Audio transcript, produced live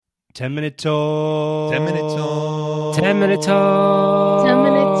10-minute talk. 10-minute talk. 10-minute talk.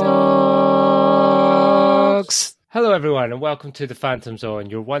 10-minute talks. Hello, everyone, and welcome to the Phantom Zone,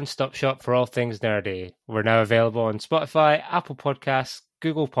 your one-stop shop for all things nerdy. We're now available on Spotify, Apple Podcasts,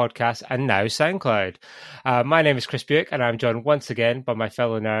 Google Podcasts, and now SoundCloud. My name is Chris Buick, and I'm joined once again by my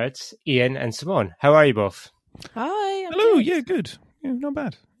fellow nerds, Ian and Simone. How are you both? Hi. Hello. Good. Yeah, good. Yeah, not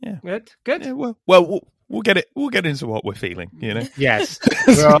bad. Yeah, good. Yeah, well, we'll get it. We'll get into what we're feeling. You know. Yes,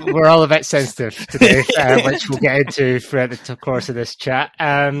 we're all a bit sensitive today, which we'll get into throughout the course of this chat.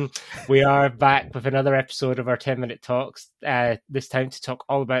 We are back with another episode of our 10-minute talks. This time to talk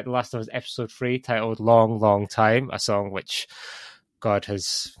all about The Last of Us Episode 3, titled "Long, Long Time," a song which, God,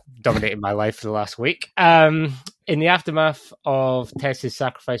 has dominated my life for the last week. In the aftermath of Tess's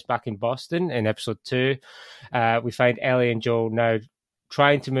sacrifice back in Boston in episode 2, we find Ellie and Joel now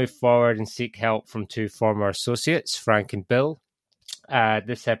trying to move forward and seek help from two former associates, Frank and Bill.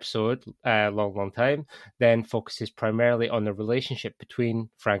 This episode, Long, Long Time, then focuses primarily on the relationship between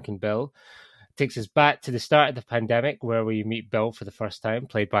Frank and Bill. Takes us back to the start of the pandemic, where we meet Bill for the first time,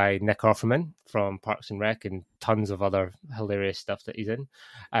 played by Nick Offerman from Parks and Rec and tons of other hilarious stuff that he's in,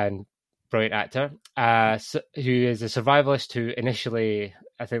 and brilliant actor, who is a survivalist who initially,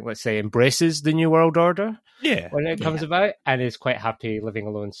 I think, let's say, embraces the New World Order when it comes about, and is quite happy living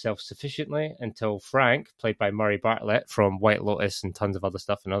alone self-sufficiently until Frank, played by Murray Bartlett from White Lotus and tons of other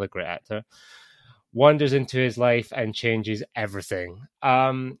stuff, another great actor, wanders into his life and changes everything.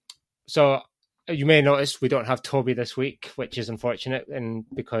 So you may notice we don't have Toby this week, which is unfortunate, and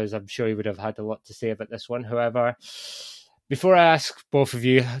because I'm sure he would have had a lot to say about this one. However, before I ask both of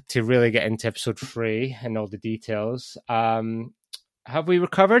you to really get into episode 3 and all the details, have we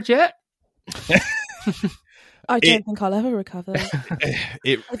recovered yet? I don't think I'll ever recover.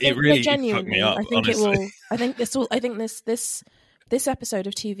 It really fucked me up. I think honestly. it will. I think this episode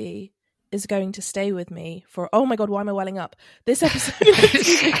of TV is going to stay with me for. Oh my God, why am I welling up? This episode of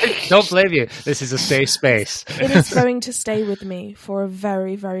TV, Don't blame you. This is a safe space. it is going to stay with me for a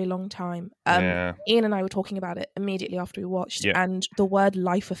very, very long time. Ian and I were talking about it immediately after we watched, and the word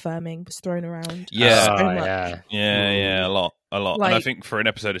life affirming was thrown around. Yeah. so much. Yeah, a lot. Like- and I think for an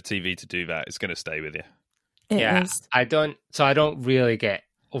episode of TV to do that, it's going to stay with you. It Yeah, is. I don't really get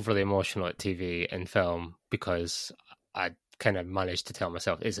overly emotional at TV and film because I kind of managed to tell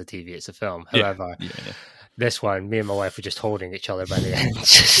myself it's a TV, it's a film. However, this one, me and my wife were just holding each other by the end,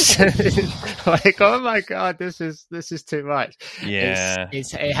 just like, oh my God, this is too much. Yeah, I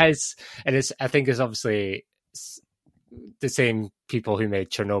think it's obviously the same people who made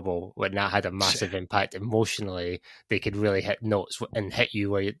Chernobyl, when that had a massive impact emotionally. They could really hit notes and hit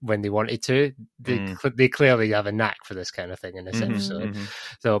you when they wanted to. They clearly have a knack for this kind of thing in this episode.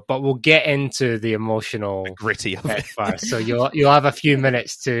 So, but we'll get into the emotional, gritty of bit it first. So you'll have a few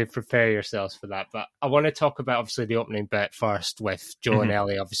minutes to prepare yourselves for that. But I want to talk about obviously the opening bit first with Joe and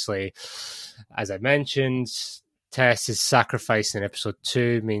Ellie. Obviously, as I mentioned, Tess's sacrifice in episode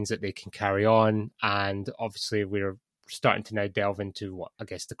 2 means that they can carry on, and obviously we're starting to now delve into what I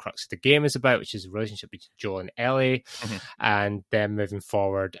guess the crux of the game is about, which is the relationship between Joel and Ellie, and them moving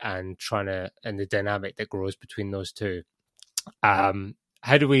forward and and the dynamic that grows between those two. How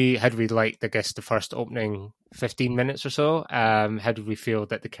do we like, I guess, the first opening 15 minutes or so? How do we feel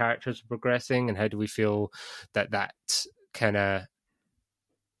that the characters are progressing, and how do we feel that kind of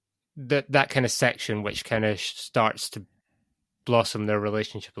section, which kind of starts to blossom their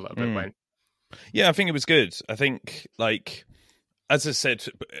relationship a little bit, went? Yeah, I think it was good. I think, like, as I said,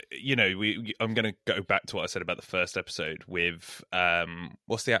 you know, I'm going to go back to what I said about the first episode with,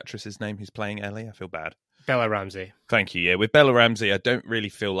 what's the actress's name who's playing Ellie? I feel bad. Bella Ramsey. Thank you. Yeah, with Bella Ramsey, I don't really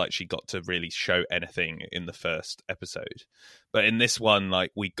feel like she got to really show anything in the first episode. But in this one, like,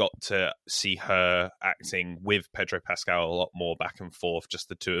 we got to see her acting with Pedro Pascal a lot more back and forth, just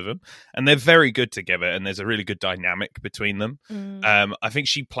the two of them. And they're very good together, and there's a really good dynamic between them. I think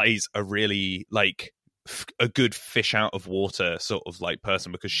she plays a really, like, a good fish out of water sort of, like,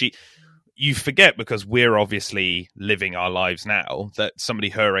 person, because you forget, because we're obviously living our lives now, that somebody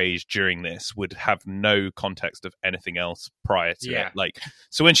her age during this would have no context of anything else prior to it. Like,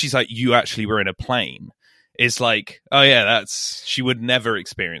 so when she's like, you actually were in a plane, it's like, oh yeah, she would never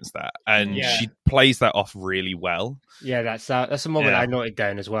experience that, and she plays that off really well. Yeah, that's a moment I noted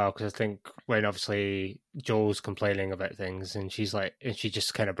down as well, because I think when obviously Joel's complaining about things, and she's like, and she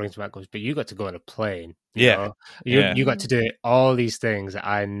just kind of brings him back, goes, but you got to go on a plane, you know? You got to do all these things that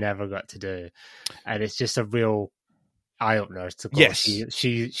I never got to do, and it's just a real eye opener to go.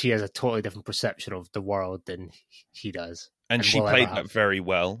 She has a totally different perception of the world than he does. And she played that very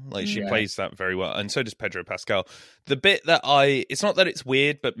well. Like, she plays that very well. And so does Pedro Pascal. The bit that it's not that it's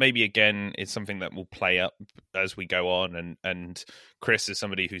weird, but maybe, again, it's something that will play up as we go on. And Chris, as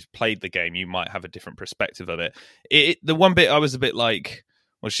somebody who's played the game, you might have a different perspective of it. The one bit I was a bit like,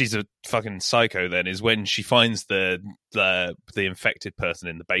 well, she's a fucking psycho then, is when she finds the infected person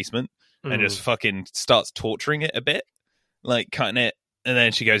in the basement and just fucking starts torturing it a bit, like cutting it. And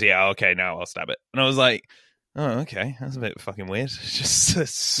then she goes, yeah, okay, now I'll stab it. And I was like, oh, okay, that's a bit fucking weird.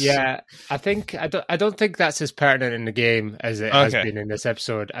 Yeah, I don't think that's as pertinent in the game as it has been in this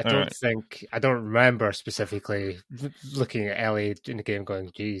episode. I don't remember specifically looking at Ellie in the game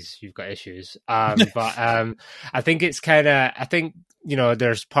going, geez, you've got issues. But I think it's kind of,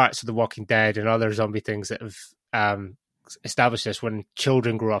 there's parts of The Walking Dead and other zombie things that have established this. When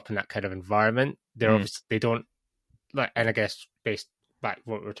children grow up in that kind of environment, they're obviously, they don't, like, and I guess based back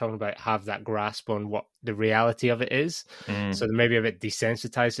what we're talking about, have that grasp on what the reality of it is. So they're maybe a bit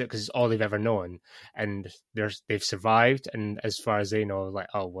desensitized to it because it's all they've ever known, and they've survived, and as far as they know, like,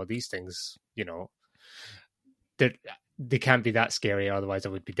 oh well, these things, they can't be that scary, otherwise I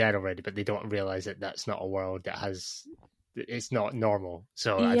would be dead already. But they don't realize that that's not a world that it's not normal,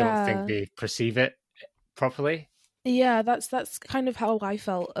 so I don't think they perceive it properly. Yeah, that's kind of how I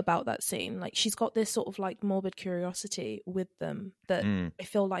felt about that scene. Like, she's got this sort of like morbid curiosity with them that I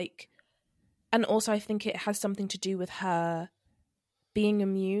feel like, and also I think it has something to do with her being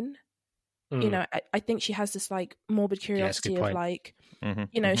immune. I think she has this like morbid curiosity of like,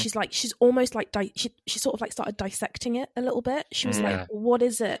 she's almost like she sort of like started dissecting it a little bit. She was like, what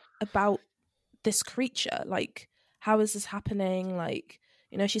is it about this creature? Like, how is this happening? Like,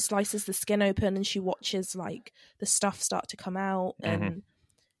 she slices the skin open and she watches like the stuff start to come out. And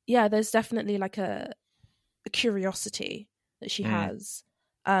there's definitely like a curiosity that she has.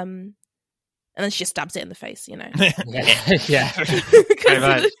 And then she just stabs it in the face, Yeah. Very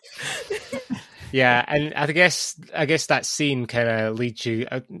much. Yeah, and I guess that scene kind of leads you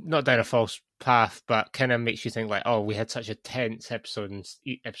not down a false path, but kind of makes you think like, oh, we had such a tense episode in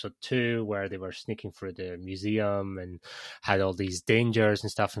episode 2 where they were sneaking through the museum and had all these dangers and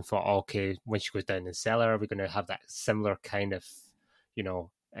stuff, and thought, okay, when she goes down in the cellar, we're going to have that similar kind of,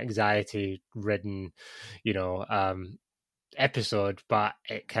 anxiety-ridden, episode, but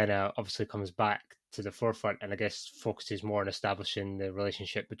it kind of obviously comes back to the forefront, and I guess focuses more on establishing the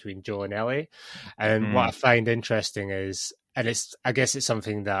relationship between Joel and Ellie. And what I find interesting is, and I guess it's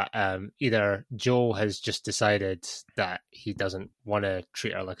something that either Joel has just decided that he doesn't want to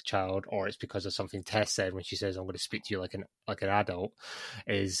treat her like a child, or it's because of something Tess said when she says, "I'm going to speak to you like an adult."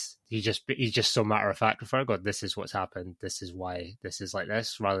 Is he's just so matter of fact with her? God, this is what's happened. This is why this is like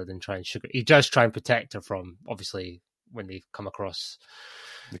this, rather than try and he does try and protect her from, obviously, when they come across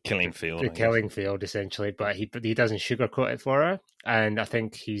the killing field, essentially, but he doesn't sugarcoat it for her. And I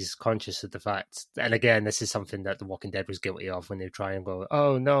think he's conscious of the fact, and again, this is something that The Walking Dead was guilty of when they try and go,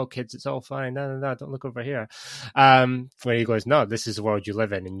 oh no, kids, it's all fine, no, don't look over here. Where he goes, no, this is the world you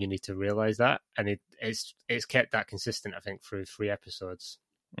live in, and you need to realize that. And it's kept that consistent, I think, through 3 episodes.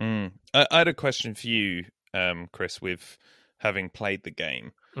 I had a question for you, Chris, with having played the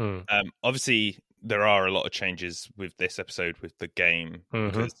game. Obviously, there are a lot of changes with this episode with the game,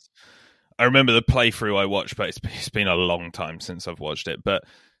 because I remember the playthrough I watched, but it's been a long time since I've watched it. But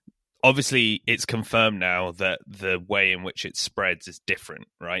obviously, it's confirmed now that the way in which it spreads is different,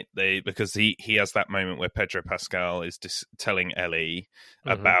 right? Because he has that moment where Pedro Pascal is telling Ellie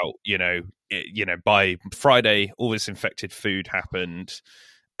about by Friday all this infected food happened,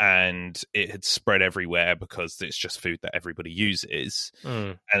 and it had spread everywhere because it's just food that everybody uses.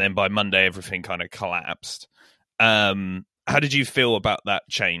 And then by Monday, everything kind of collapsed. How did you feel about that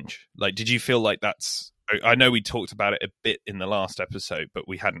change? Like, did you feel like I know we talked about it a bit in the last episode, but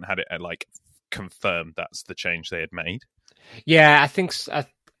we hadn't had it confirmed that's the change they had made. Yeah, I think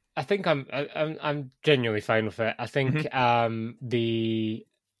I'm genuinely fine with it. I think I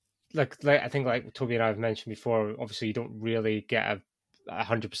think like Toby and I have mentioned before, obviously you don't really get a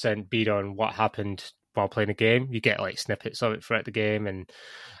 100% beat on what happened while playing a game. You get like snippets of it throughout the game, and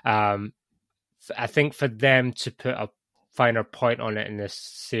I think for them to put a finer point on it in this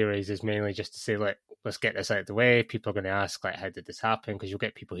series is mainly just to say, like, let's get this out of the way. People are going to ask, like, how did this happen? Because you'll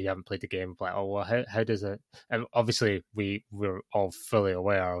get people who haven't played the game like, oh well, how does it? And obviously we're all fully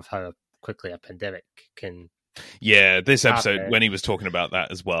aware of how quickly a pandemic can. Yeah, this episode, when he was talking about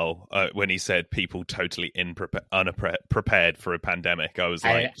that as well, when he said people totally unprepared for a pandemic, I was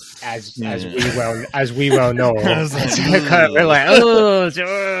like, as we well know, we're like, oh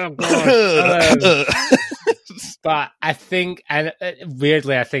god. But I think, and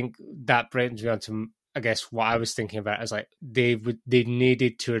weirdly, I think that brings me on to I guess what I was thinking about is like they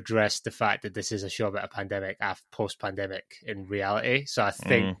needed to address the fact that this is a show about a pandemic after post-pandemic in reality. So I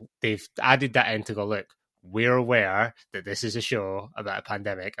think they've added that in to go, look, we're aware that this is a show about a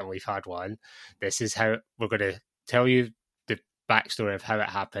pandemic and we've had one. This is how we're going to tell you the backstory of how it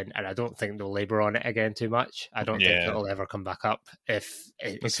happened, and I don't think they'll labor on it again too much. I don't think it'll ever come back up,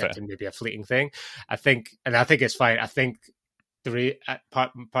 except in maybe a fleeting thing. I think it's fine. I think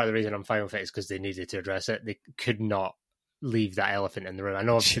part of the reason I'm fine with it is because they needed to address it. They could not leave that elephant in the room. I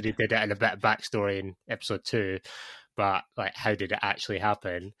know obviously they did it in a bit of backstory in episode 2, but like, how did it actually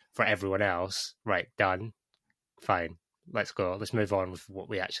happen for everyone else? Right, done, fine. Let's go. Let's move on with what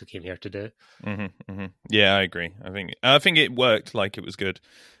we actually came here to do. Mm-hmm, mm-hmm. Yeah, I agree. I think it worked. Like, it was good.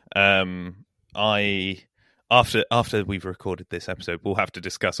 After we've recorded this episode, we'll have to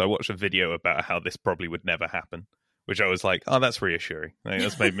discuss. I watched a video about how this probably would never happen, which I was like, oh, that's reassuring. Like,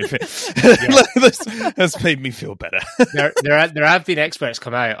 that's made me feel that's made me feel better. there have been experts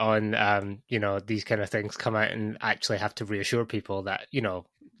come out on these kind of things, come out and actually have to reassure people that,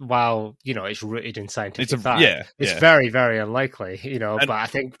 while it's rooted in scientific fact, it's very, very unlikely, but I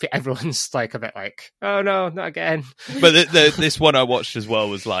think everyone's like a bit like, oh no, not again. But this one I watched as well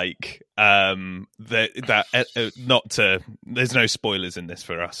was like there's no spoilers in this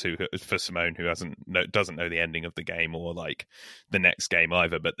for us, for Simone, who doesn't know the ending of the game or like the next game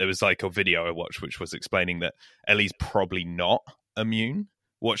either, but there was like a video I watched which was explaining that Ellie's probably not immune.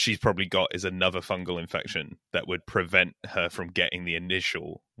 What she's probably got is another fungal infection that would prevent her from getting the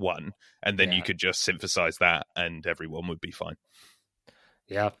initial one, and then you could just synthesize that and everyone would be fine.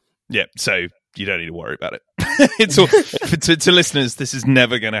 Yeah, so you don't need to worry about it. It's all, to listeners, this is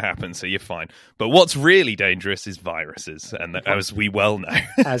never going to happen, so you're fine. But what's really dangerous is viruses, and as we well know.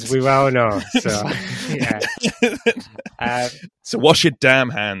 So, yeah. So wash your damn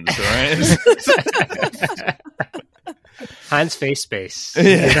hands, all right? Hands, face, space.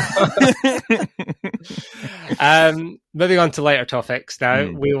 Yeah. Moving on to lighter topics now.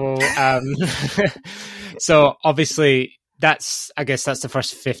 We will. So obviously, that's the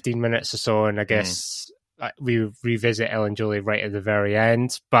first 15 minutes or so, and I guess we revisit Ellen Jolie right at the very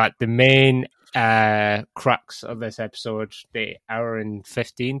end. But the main crux of this episode, the hour and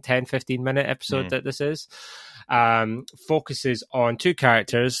 15 minute episode that this is, focuses on two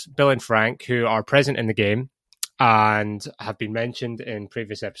characters, Bill and Frank, who are present in the game and have been mentioned in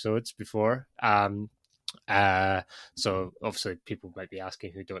previous episodes before. So obviously people might be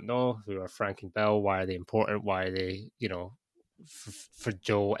asking who don't know, who are Frank and Bill, why are they important? Why are they, for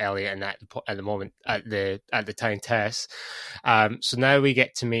Joel, Elliot, and at the moment, at the time, Tess. So now we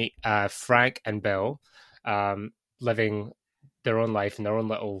get to meet Frank and Bill living their own life in their own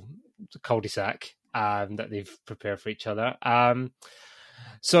little cul-de-sac that they've prepared for each other.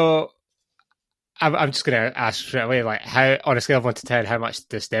 So I'm just going to ask straight away, like, how, on a scale of 1 to 10, how much does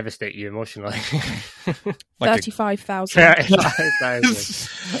this devastate you emotionally? 35,000. I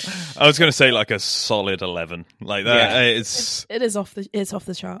was going to say like a solid 11. Like that, it's off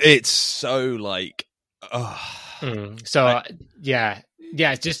the chart. It's so like, just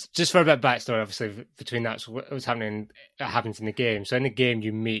for a bit of backstory, obviously between that's what was happens in the game. So in the game,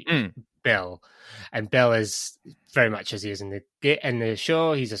 you meet Bill, and Bill is very much as he is in the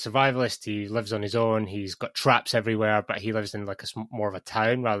show. He's a survivalist. He lives on his own. He's got traps everywhere, but he lives in like more of a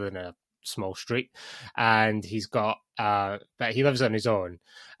town rather than a small street. And he's got, but he lives on his own.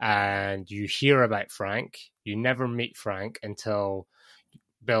 And you hear about Frank. You never meet Frank until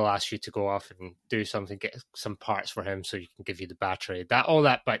Bill asks you to go off and do something, get some parts for him so he can give you the battery. All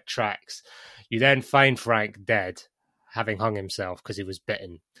that backtracks. You then find Frank dead, having hung himself because he was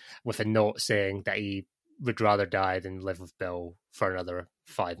bitten, with a note saying that he would rather die than live with Bill for another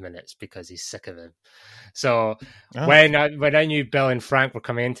 5 minutes because he's sick of him. So when I knew Bill and Frank were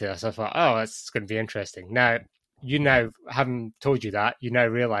coming into this, I thought, oh, that's going to be interesting. Now, having told you that, you now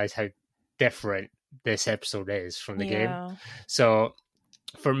realize how different this episode is from the game. So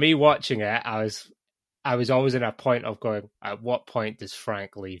for me watching it, I was always in a point of going, at what point does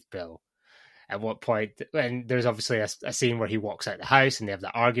Frank leave Bill? At what point? And there's obviously a scene where he walks out the house and they have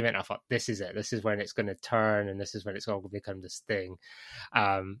that argument. I thought, this is it. This is when it's going to turn, and this is when it's all going to become this thing.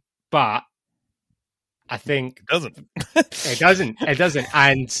 But I think it doesn't. It doesn't.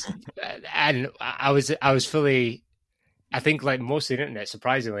 And I was fully. I think, like most of the internet,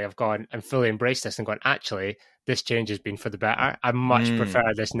 surprisingly, I've gone and fully embraced this and gone, actually, this change has been for the better. I much prefer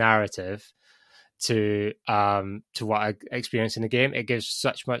this narrative to what I experienced in the game. It gives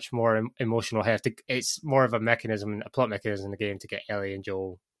such much more emotional heft. It's more of a mechanism, a plot mechanism in the game to get Ellie and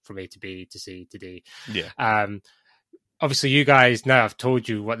Joel from A to B to C to D. Yeah. Obviously, you guys now have told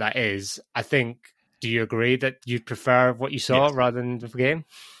you what that is. I think do you agree that you'd prefer what you saw rather than the game?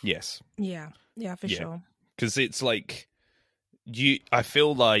 Yes. Yeah, for sure. Because it's like I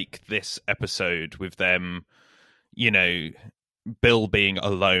feel like this episode with them, Bill being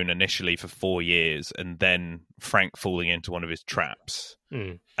alone initially for 4 years and then Frank falling into one of his traps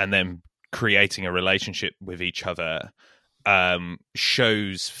and then creating a relationship with each other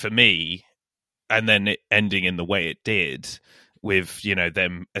shows for me, and then it ending in the way it did with,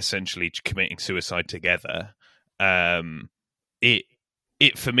 them essentially committing suicide together. It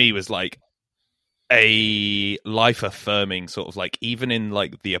for me was like a life affirming sort of like, even in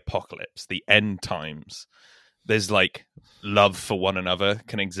like the apocalypse, the end times, there's like love for one another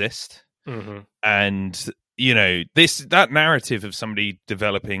can exist. And that narrative of somebody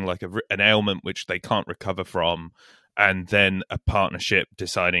developing like an ailment which they can't recover from, and then a partnership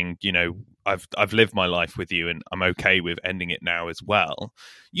deciding, I've lived my life with you and I'm okay with ending it now as well.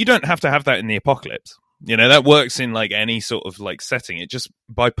 You don't have to have that in the apocalypse. That works in like any sort of like setting. It just,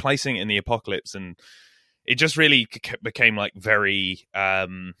 by placing it in the apocalypse, and it just really became like very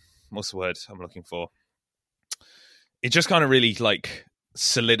what's the word I'm looking for? It just kind of really like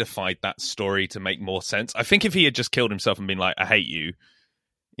solidified that story to make more sense. I think if he had just killed himself and been like, I hate you,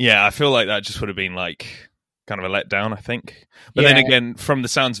 I feel like that just would have been like kind of a letdown, I think. But then again, from the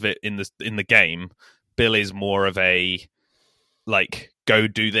sounds of it in the game, Bill is more of a like, go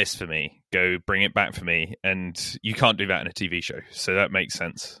do this for me, go bring it back for me, and you can't do that in a TV show, so that makes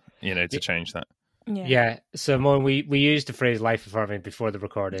sense, to change that. Yeah. So Moan, we used the phrase life affirming before the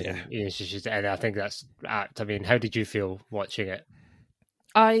recording, and I think that's apt. I mean, how did you feel watching it?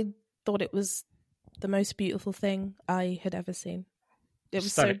 I thought it was the most beautiful thing I had ever seen. It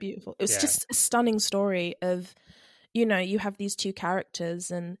was so beautiful. It was just a stunning story of, you have these two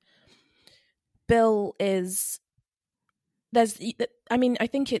characters, and Bill is, I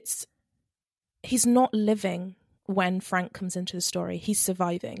think he's not living when Frank comes into the story. He's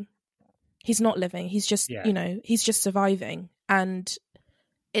surviving. He's not living. He's just, he's just surviving. And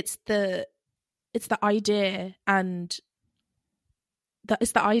it's the idea, and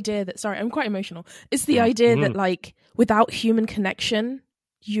it's the idea that, sorry, I'm quite emotional. It's the idea that like, without human connection,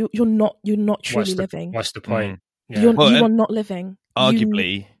 you're not truly living. What's the point? You are not living.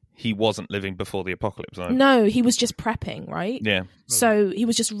 Arguably, he wasn't living before the apocalypse. Either. No, he was just prepping, right? Yeah. So he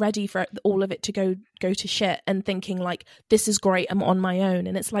was just ready for all of it to go to shit, and thinking like, this is great, I'm on my own.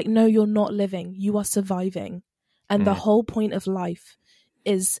 And it's like, no, you're not living. You are surviving. And the whole point of life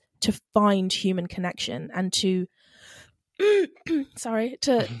is to find human connection and to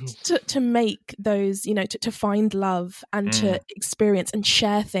to make those, to find love and to experience and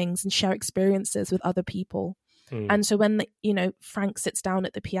share things and share experiences with other people. And so when Frank sits down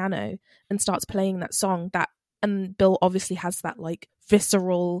at the piano and starts playing that song, and Bill obviously has that like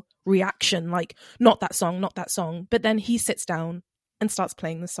visceral reaction, like not that song, but then he sits down and starts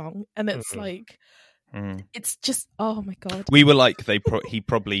playing the song, and it's like, it's just, oh my god. We were like,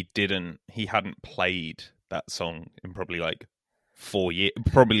 he hadn't played that song in probably like 4 years,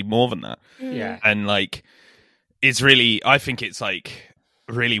 probably more than that. Yeah. And like, it's really, I think it's like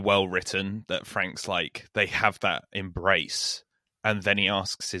really well written that Frank's like, they have that embrace, and then he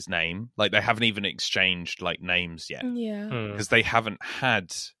asks his name. Like, they haven't even exchanged like names yet. Yeah. Because they haven't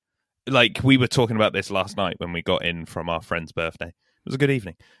had, like, we were talking about this last night when we got in from our friend's birthday. It was a good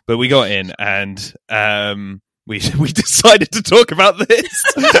evening, but we got in and we decided to talk about this.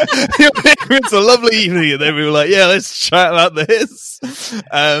 It's a lovely evening, and then we were like, yeah, let's chat about this.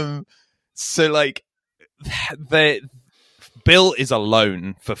 So like, Bill is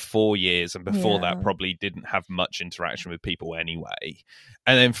alone for 4 years, and before that probably didn't have much interaction with people anyway.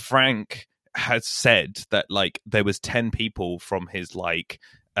 And then Frank has said that like there was 10 people from his like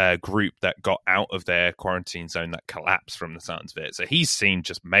group that got out of their quarantine zone that collapsed from the sounds of it. So he's seen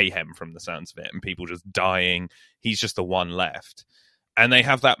just mayhem from the sounds of it, and people just dying. He's just the one left. And they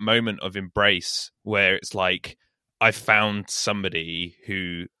have that moment of embrace where it's like, I found somebody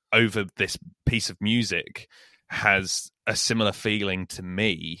who over this piece of music has a similar feeling to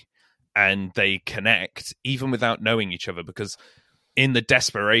me, and they connect even without knowing each other, because in the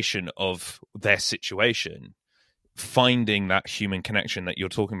desperation of their situation, finding that human connection that you're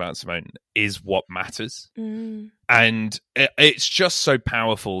talking about, Simone, is what matters. And it's just so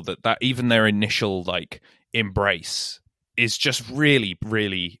powerful that even their initial like embrace is just really,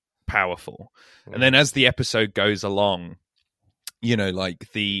 really powerful. And then as the episode goes along, like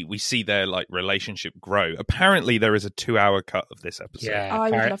we see their like relationship grow. Apparently there is a 2-hour cut of this episode. Yeah, I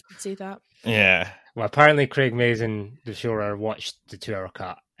would love to see that. Yeah. Well, apparently Craig Mazin, the showrunner, watched the 2-hour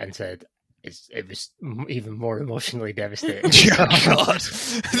cut and said, it was even more emotionally devastating. Oh, God,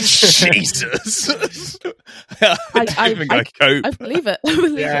 Jesus! I believe it. I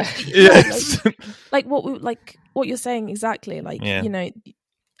believe Yeah. it. Yes. Like what you're saying exactly. Like Yeah. you know,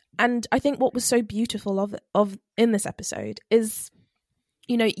 and I think what was so beautiful of in this episode is,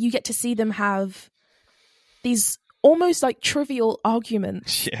 you know, you get to see them have these almost like trivial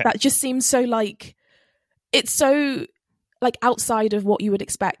arguments that just seem so like it's so like outside of what you would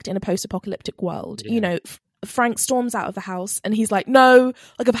expect in a post-apocalyptic world. You know, Frank storms out of the house and he's like, no,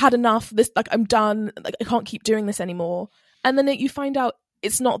 like I've had enough, this, like I'm done, like I can't keep doing this anymore. And then you find out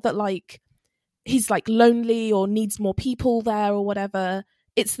it's not that like he's like lonely or needs more people there or whatever,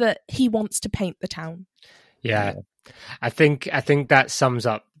 it's that he wants to paint the town. I think that sums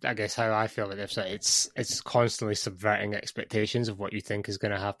up, I guess, how I feel about this. It's constantly subverting expectations of what you think is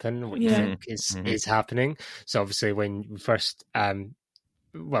going to happen, what you think is happening. So obviously, when we first,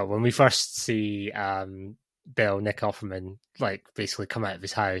 when we first see Bill Nick Offerman like basically come out of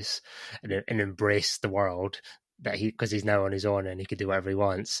his house and embrace the world that because he's now on his own and he can do whatever he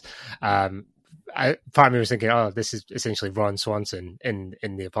wants. Part of me was thinking, oh, this is essentially Ron Swanson in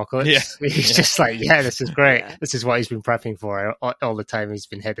the apocalypse. Yeah. He's just like, this is great. Yeah. This is what he's been prepping for all the time he's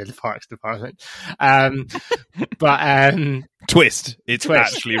been head of the parks department. But twist, it's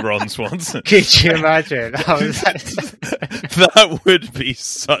actually Ron Swanson. Could you imagine? That would be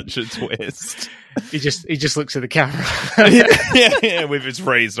such a twist. He just looks at the camera. yeah, with his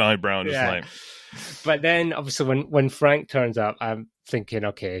raised eyebrow. Just like. But then, obviously, when Frank turns up, I'm thinking,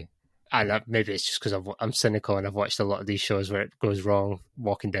 okay. And maybe it's just because I'm cynical and I've watched a lot of these shows where it goes wrong.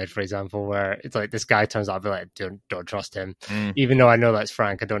 Walking Dead, for example, where it's like this guy turns out, I'll be like, don't trust him. Even though I know that's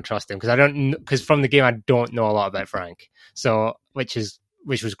Frank, I don't trust him because from the game I don't know a lot about Frank. So which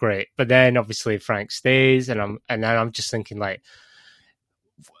was great. But then obviously Frank stays, and then I'm just thinking like,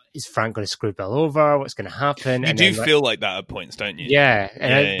 is Frank going to screw Bill over? What's going to happen? You do feel like that at points, don't you?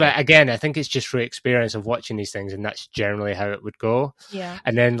 Yeah. But again, I think it's just through experience of watching these things, and that's generally how it would go. Yeah.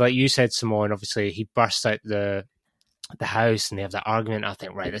 And then, like you said, Simone, obviously he bursts out the house and they have that argument. I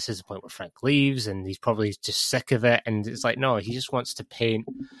think, right, this is the point where Frank leaves and he's probably just sick of it. And it's like, no, he just wants to paint,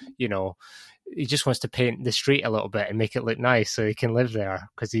 he just wants to paint the street a little bit and make it look nice so he can live there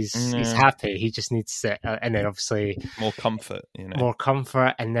because he's happy. He just needs to, and then obviously more comfort, more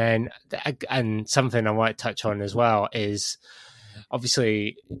comfort. And then, and something I want to touch on as well is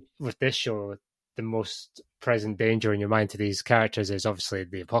obviously with this show, the most present danger in your mind to these characters is obviously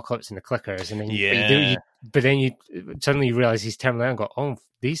the apocalypse and the clickers. And then but then you suddenly realize he's terminally and go, oh,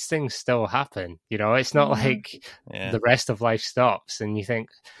 these things still happen. It's not like the rest of life stops. And you think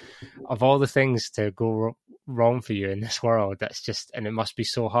of all the things to go wrong for you in this world, that's just, and it must be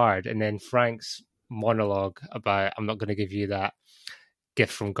so hard. And then Frank's monologue about, I'm not going to give you that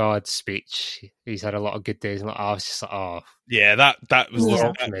gift from God speech. He's had a lot of good days. And I was just like, oh. Yeah, that was that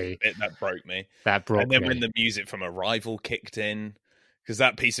broke me. That broke me. And then when the music from Arrival kicked in, because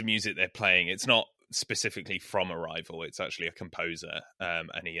that piece of music they're playing, it's not specifically from Arrival, it's actually a composer, and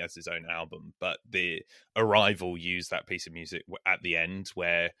he has his own album, but the Arrival used that piece of music at the end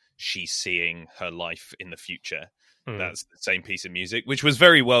where she's seeing her life in the future. That's the same piece of music, which was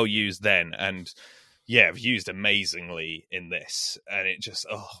very well used then, and used amazingly in this. And it just,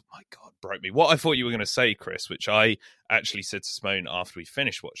 oh my God, broke me. What I thought you were going to say, Chris, which I actually said to Simone after we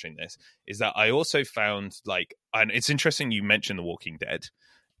finished watching this, is that I also found and it's interesting you mentioned The Walking Dead,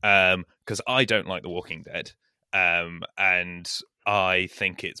 because I don't like The Walking Dead, and I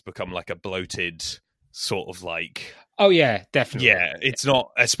think it's become like a bloated sort of like, oh yeah, definitely, it's not,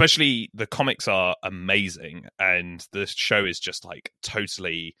 especially the comics are amazing and the show is just like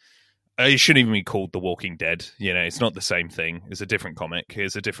totally, it shouldn't even be called The Walking Dead. It's not the same thing. It's a different comic.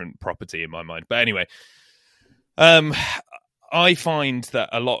 It's a different property in my mind. But anyway, I find that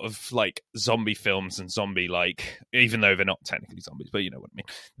a lot of like zombie films and zombie, like, even though they're not technically zombies, but you know what I mean,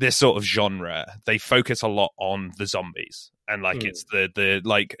 this sort of genre, they focus a lot on the zombies. And like it's the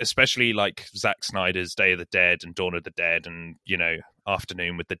like, especially like Zack Snyder's Day of the Dead and Dawn of the Dead and,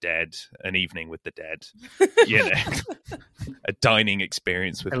 Afternoon with the Dead and Evening with the Dead. A dining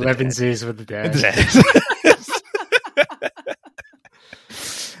experience with 11 Zoos with the Dead.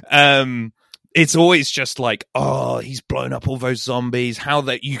 It's always just like, oh, he's blown up all those zombies, how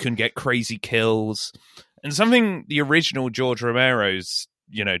that you can get crazy kills. And something the original George Romero's,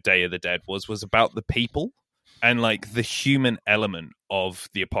 Day of the Dead was about the people and like the human element of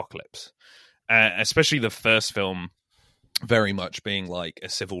the apocalypse. Especially the first film very much being like a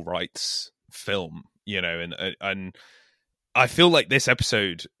civil rights film, and I feel like this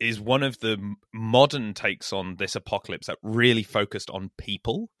episode is one of the modern takes on this apocalypse that really focused on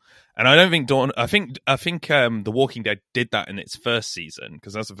people. And I don't think I think The Walking Dead did that in its first season,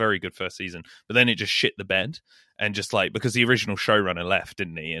 because that's a very good first season. But then it just shit the bed, and just like, because the original showrunner left,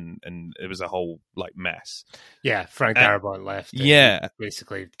 didn't he? And it was a whole like mess. Yeah, Frank Darabont left. Yeah,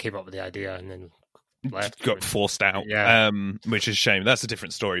 basically came up with the idea and then left. Got forced out. Yeah, which is a shame. That's a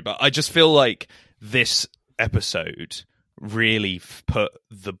different story. But I just feel like this episode really put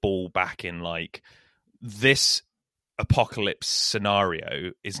the ball back in, like, this apocalypse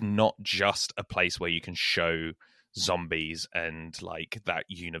scenario is not just a place where you can show zombies and like that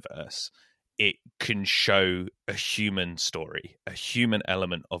universe. It can show a human story, a human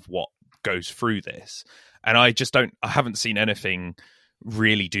element of what goes through this. And I haven't seen anything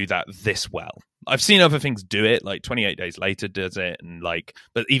really do that this well. I've seen other things do it, like 28 Days Later does it, and like,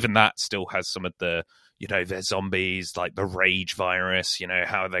 but even that still has some of the, you know, they're zombies, like the rage virus, you know,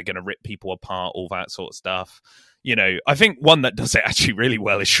 how they're going to rip people apart, all that sort of stuff. You know, I think one that does it actually really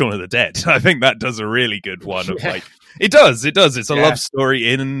well is Shaun of the Dead. I think that does a really good one of like, it does. It's a love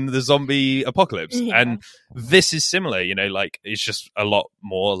story in the zombie apocalypse. Yeah. And this is similar, you know, like, it's just a lot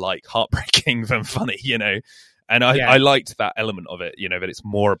more like heartbreaking than funny, you know. And I liked that element of it, you know, that it's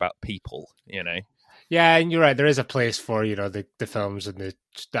more about people, you know. Yeah, and you're right. There is a place for, you know, the films and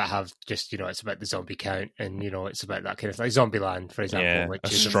that have just, you know, it's about the zombie count, and, you know, it's about that kind of, like Zombieland, for example. Yeah, which a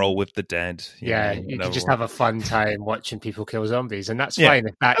is stroll with the dead. Yeah, you can just have a fun time watching people kill zombies, and that's fine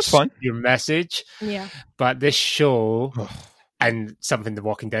if that's fine. Your message. Yeah. But this show, and something The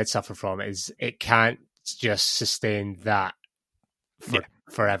Walking Dead suffer from, is it can't just sustain that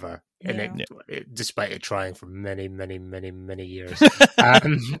forever. And despite it trying for many, many, many, many years,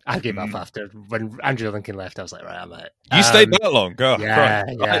 I gave up after when Andrew Lincoln left. I was like, right, I'm out. You stayed that long? Oh, yeah.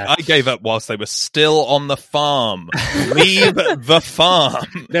 I gave up whilst they were still on the farm. Leave the farm.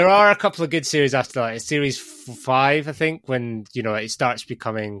 There are a couple of good series after that. It's series 5, I think, when, you know, it starts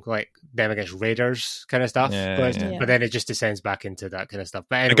becoming like them against Raiders kind of stuff. But then it just descends back into that kind of stuff.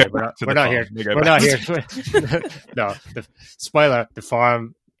 But anyway, we're not here. We're not here. No, spoiler: the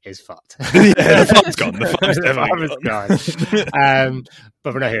farm is fucked. The farm's gone. The farm's gone.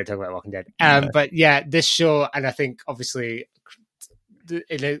 But we're not here to talk about Walking Dead. But yeah, this show, and I think obviously,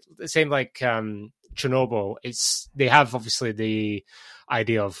 the same like Chernobyl, they have obviously the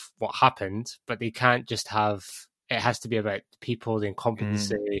idea of what happened, but they can't just have. It has to be about people, the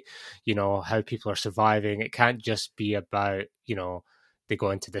incompetency, you know, how people are surviving. It can't just be about, you know, they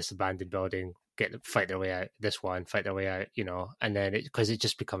go into this abandoned building, fight their way out, fight their way out, you know, and then because it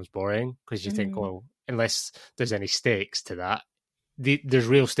just becomes boring, because you think, well, unless there's any stakes to that, there's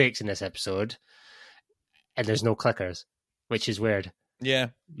real stakes in this episode, and there's no clickers, which is weird. Yeah,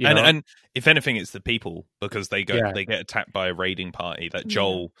 and if anything, it's the people, because they get attacked by a raiding party. That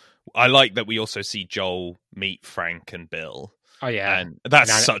Joel, I like that we also see Joel meet Frank and Bill. Oh yeah, and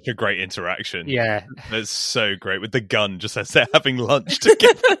that's such a great interaction. Yeah, that's so great with the gun, just as they're having lunch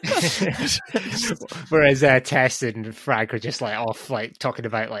together. Whereas Tess and Frank are just like off, like talking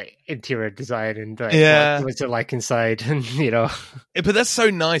about like interior design and like, what's it like inside, and you know. But that's so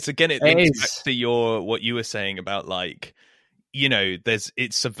nice. Again, it links back to what you were saying about like, you know,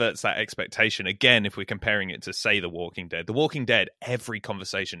 it subverts that expectation. Again, if we're comparing it to, say, The Walking Dead, every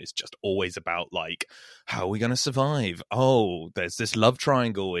conversation is just always about, like, how are we going to survive? Oh, there's this love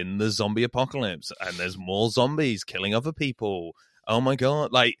triangle in the zombie apocalypse, and there's more zombies killing other people. Oh my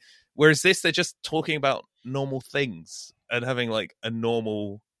God. Like, whereas this, they're just talking about normal things and having, like, a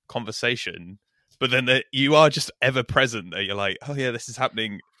normal conversation. But then you are just ever present that you're like, oh yeah, this is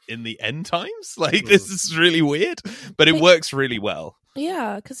happening in the end times. Like, this is really weird, but it works really well.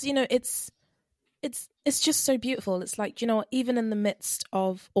 Yeah, because, you know, it's just so beautiful. It's like, you know, even in the midst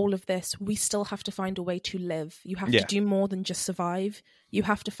of all of this, we still have to find a way to live. You have to do more than just survive. You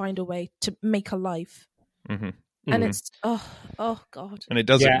have to find a way to make a life. And it's oh God, and it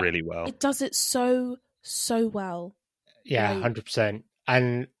does it really well. It does it so well. Yeah, 100%.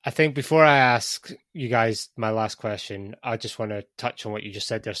 And I think before I ask you guys my last question, I just want to touch on what you just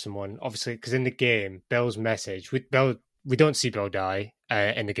said there, Simone. Obviously, because in the game, Bill's message, we don't see Bill die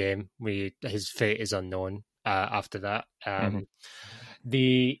in the game. His fate is unknown after that.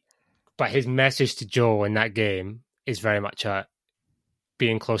 But his message to Joel in that game is very much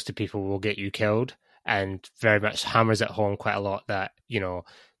being close to people will get you killed, and very much hammers it home quite a lot that, you know,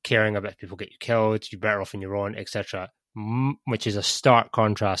 caring about people get you killed, you're better off on your own, etc. Which is a stark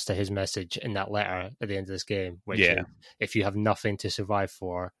contrast to his message in that letter at the end of this game, which is, if you have nothing to survive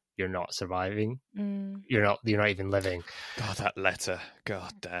for, you're not surviving. You're not even living. God, that letter.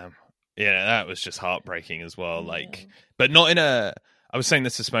 God damn. Yeah, that was just heartbreaking as well. Like, but not in a. I was saying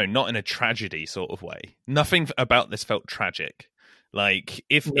this to Simone, not in a tragedy sort of way. Nothing about this felt tragic. Like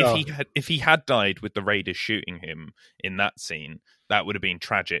if he had died with the raiders shooting him in that scene, that would have been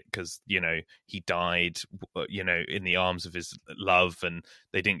tragic because he died in the arms of his love and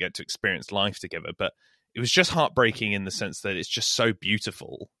they didn't get to experience life together. But it was just heartbreaking in the sense that it's just so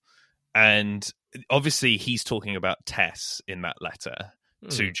beautiful. And obviously he's talking about Tess in that letter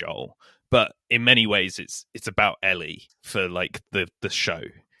to Joel, but in many ways it's about Ellie for like the show.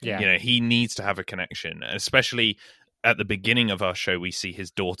 Yeah, He needs to have a connection, especially at the beginning of our show. We see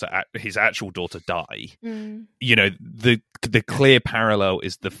his actual daughter die. The clear parallel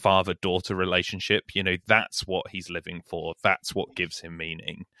is the father-daughter relationship. That's what he's living for. That's what gives him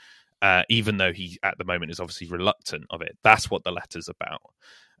meaning, even though he at the moment is obviously reluctant of it. That's what the letter's about.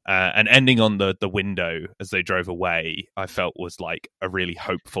 And ending on the window as they drove away, I felt was like a really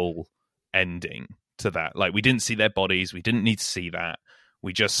hopeful ending to that. Like, we didn't see their bodies. We didn't need to see that.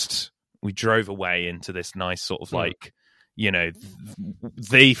 We drove away into this nice sort of like,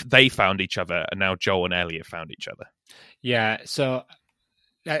 they found each other, and now Joel and Ellie have found each other. Yeah. So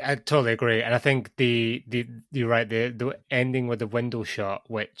I totally agree. And I think you're right, the ending with the window shot,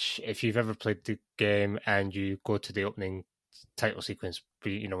 which if you've ever played the game and you go to the opening title sequence,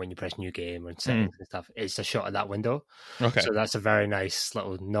 when you press new game and settings and stuff, it's a shot of that window. Okay. So that's a very nice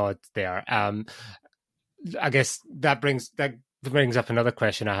little nod there. I guess that brings up another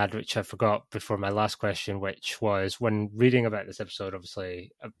question I had, which I forgot before my last question, which was when reading about this episode,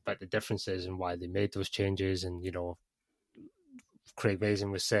 obviously about the differences and why they made those changes. And, Craig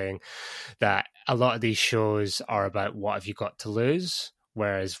Mazin was saying that a lot of these shows are about what have you got to lose,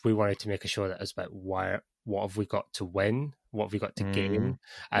 whereas we wanted to make a show that is about what have we got to win, what have we got to gain.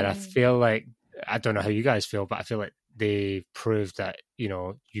 And I feel like, I don't know how you guys feel, but I feel like they proved that,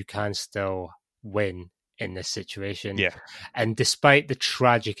 you can still win in this situation. Yeah. And despite the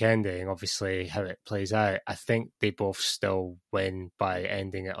tragic ending, obviously how it plays out, I think they both still win by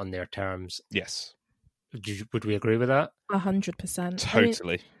ending it on their terms. Yes. Would we agree with that? 100%.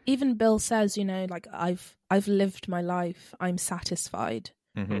 Totally. Even Bill says, like, I've lived my life. I'm satisfied.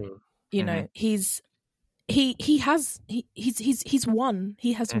 He's won.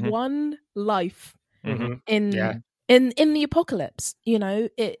 He has one life in the apocalypse.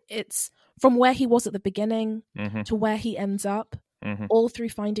 It's from where he was at the beginning to where he ends up, all through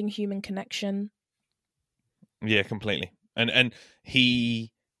finding human connection. Yeah, completely. And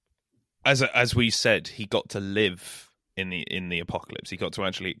he, as we said, he got to live in the apocalypse. He got to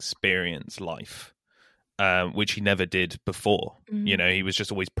actually experience life, which he never did before. He was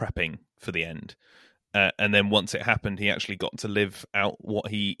just always prepping for the end. And then once it happened, he actually got to live out what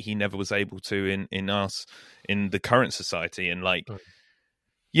he never was able to in the current society. And like,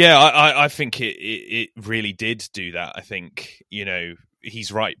 I think it really did do that. I think,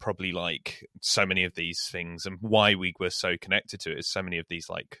 he's right, probably like so many of these things, and why we were so connected to it is so many of these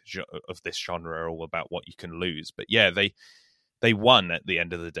like of this genre are all about what you can lose. But yeah, they won at the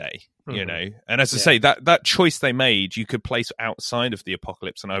end of the day, And as I say, that choice they made, you could place outside of the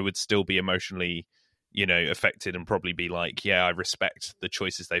apocalypse, and I would still be emotionally, affected and probably be like, yeah, I respect the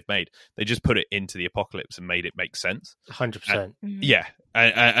choices they've made. They just put it into the apocalypse and made it make sense. 100%. Yeah,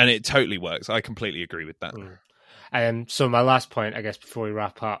 and it totally works. I completely agree with that. So my last point, I guess, before we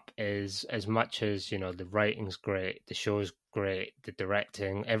wrap up is, as much as, the writing's great, the show's great, the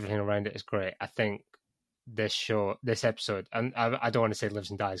directing, everything around it is great, I think this episode, and I don't want to say lives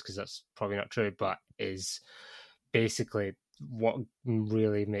and dies because that's probably not true, but is basically what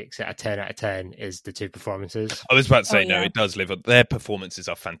really makes it a 10 out of 10 is the two performances. I was about to say, no, it does live. Their performances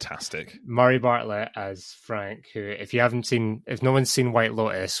are fantastic. Murray Bartlett as Frank, who, if no one's seen White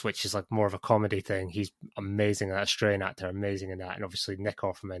Lotus, which is like more of a comedy thing, he's amazing, that Australian actor, amazing in that. And obviously Nick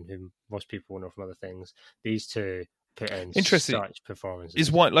Offerman, who most people know from other things. These two put in such performances. Is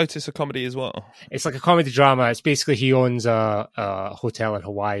White Lotus a comedy as well? It's like a comedy drama. It's basically he owns a hotel in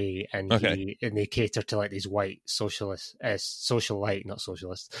Hawaii, and they cater to like these white socialite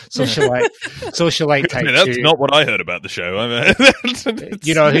type. That's not what I heard about the show.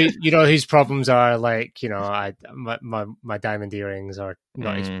 Whose problems are like, my diamond earrings are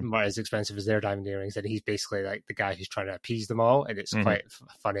not as expensive as their diamond earrings, and he's basically like the guy who's trying to appease them all, and it's quite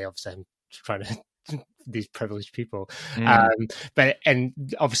funny, obviously, him trying to these privileged people. But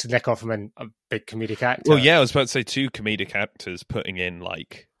obviously Nick Offerman, a big comedic actor. Well, yeah, I was about to say 2 comedic actors putting in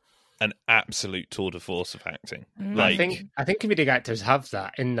like an absolute tour de force of acting. Like, I think comedic actors have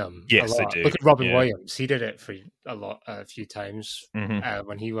that in them. Yes, they do. Look at Robin Williams; he did it for a few times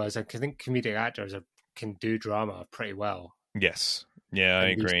when he was. I think comedic actors can do drama pretty well. Yes, yeah, I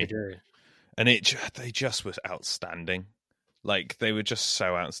agree. and they just was outstanding. Like, they were just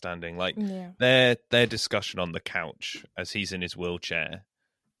so outstanding. Like, their discussion on the couch as he's in his wheelchair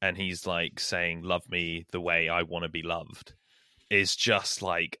and he's like saying, "Love me the way I want to be loved," is just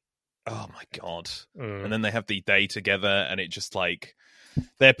like, oh my God. And then they have the day together, and it just like,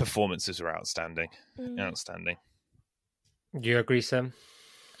 their performances are outstanding. Outstanding. Do you agree, Sam?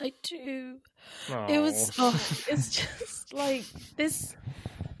 I do. Aww. It was, it's just like this.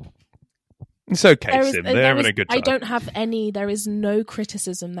 It's okay, Sim. They're having a good time. I don't have there is no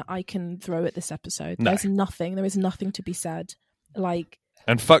criticism that I can throw at this episode. No. There is nothing to be said. Like,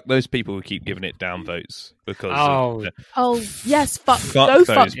 and fuck those people who keep giving it down votes because yes, go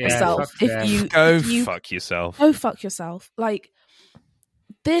fuck yourself. Fuck yourself. Go fuck yourself. Like,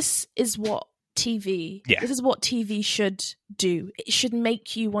 this is what TV. Yeah. This is what TV should do. It should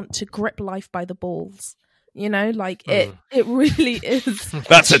make you want to grip life by the balls. You know, like it really is.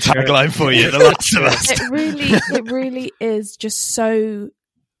 That's a tagline for you, The Last of Us. It really is just so,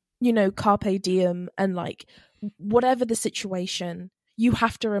 you know, carpe diem, and like, whatever the situation, you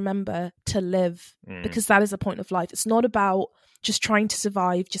have to remember to live, because that is the point of life. It's not about just trying to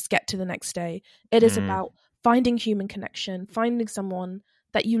survive, just get to the next day. It is about finding human connection, finding someone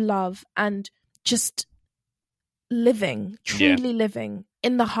that you love, and just living, truly living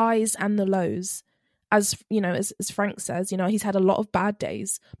in the highs and the lows. As you know, as Frank says, you know, he's had a lot of bad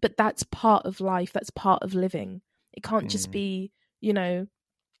days, but that's part of life. That's part of living. It can't just be, you know,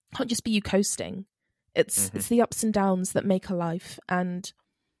 can't just be you coasting. It's the ups and downs that make a life. And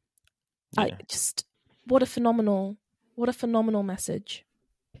I just, what a phenomenal message.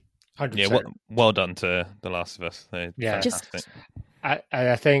 100%. Yeah, well done to The Last of Us.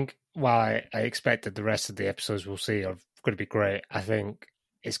 I think while I expected the rest of the episodes we'll see are going to be great, I think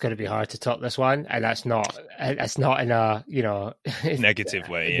it's going to be hard to top this one, and that's not in a, you know, negative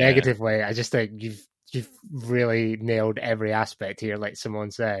way. Negative way. I just think you've really nailed every aspect here. Like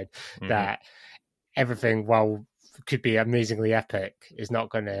someone said, that everything, while could be amazingly epic, it's not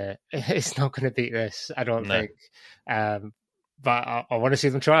gonna beat this. I don't think. But I want to see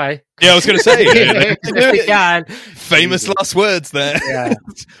them try. Yeah, I was going to say. If we can. Famous last words there. Yeah.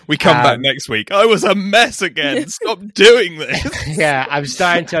 We come back next week. I was a mess again. Stop doing this. Yeah, I'm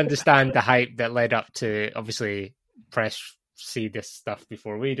starting to understand the hype that led up to, obviously, press see this stuff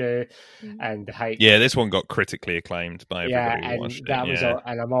before we do, and the hype. Yeah, this one got critically acclaimed by everybody who watched it.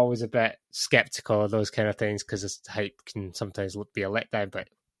 And I'm always a bit skeptical of those kind of things because this hype can sometimes be a letdown, but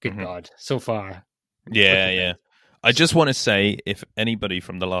good God, so far. Yeah. I just want to say, if anybody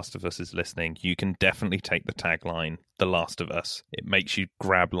from The Last of Us is listening, you can definitely take the tagline, The Last of Us. It makes you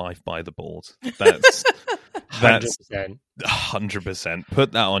grab life by the balls. That's 100%.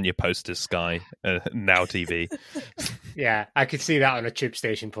 Put that on your poster, Sky, Now TV. Yeah, I could see that on a tube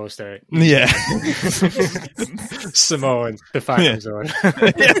station poster. Yeah. Simone, the Phantom Zone.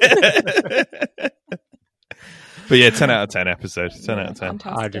 But yeah, 10 out of 10 episode. 10 out of 10.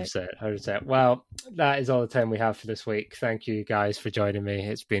 100%. Well, that is all the time we have for this week. Thank you guys for joining me.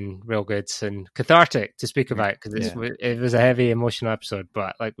 It's been real good and cathartic to speak about, because it was a heavy emotional episode,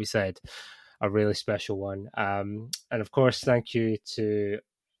 but like we said, a really special one. And of course, thank you to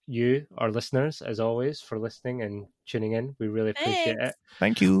you, our listeners, as always, for listening and tuning in. We really appreciate it.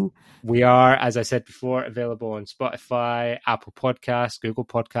 Thank you. We are, as I said before, available on Spotify, Apple Podcasts, Google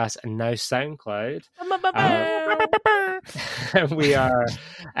Podcasts, and now SoundCloud. We are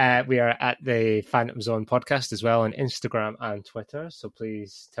at the Phantom Zone podcast as well on Instagram and Twitter. So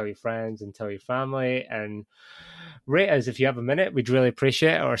please tell your friends and tell your family, and rate us if you have a minute. We'd really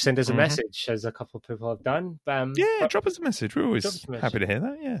appreciate it, or send us a message, as a couple of people have done. Drop us a message. We're always happy to hear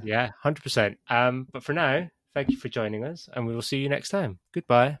that. Yeah, 100%. But for now, thank you for joining us, and we will see you next time.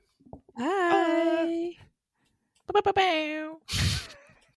 Goodbye. Bye. Bye.